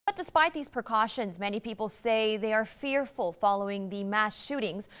despite these precautions, many people say they are fearful following the mass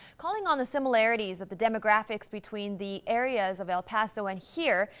shootings, calling on the similarities of the demographics between the areas of El Paso and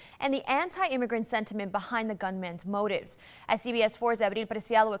here and the anti-immigrant sentiment behind the gunman's motives. As CBS 4's Abril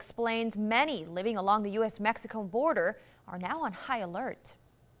Preciado explains, many living along the U.S.-Mexico border are now on high alert.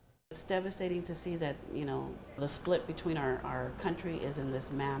 It's devastating to see that, the split between our country is in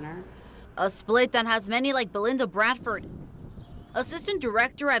this manner. A split that has many like Belinda Bradford, assistant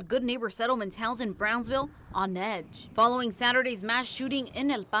director at Good Neighbor Settlement House in Brownsville, on edge following Saturday's mass shooting in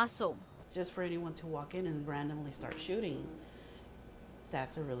El Paso. Just for anyone to walk in and randomly start shooting,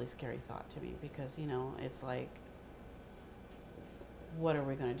 that's a really scary thought to me because, it's like, what are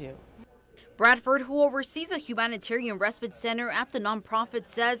we going to do? Bradford, who oversees a humanitarian respite center at the nonprofit,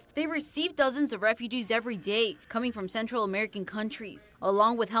 says they receive dozens of refugees every day coming from Central American countries,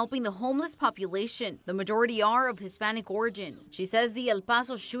 along with helping the homeless population. The majority are of Hispanic origin. She says the El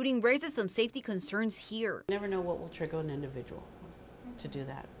Paso shooting raises some safety concerns here. You never know what will trigger an individual to do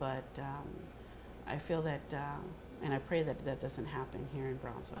that, but I feel that, and I pray that that doesn't happen here in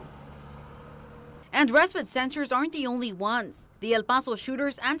Brownsville. And respite centers aren't the only ones. The El Paso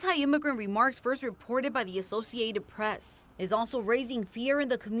shooter's anti-immigrant remarks, first reported by the Associated Press, is also raising fear in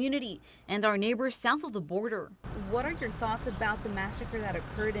the community and our neighbors south of the border. What are your thoughts about the massacre that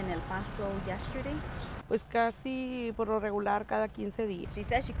occurred in El Paso yesterday? Pues casi por lo regular cada 15 días. She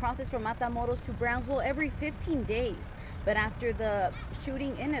says she crosses from Matamoros to Brownsville every 15 days. But after the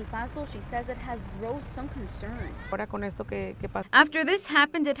shooting in El Paso, she says it has raised some concern. Ahora con esto que pasó. After this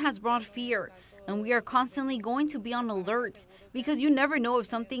happened, it has brought fear. And we are constantly going to be on alert because you never know if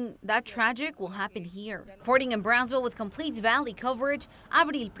something that tragic will happen here. Reporting in Brownsville with complete Valley coverage,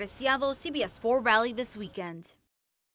 Abril Preciado, CBS 4 Valley this weekend.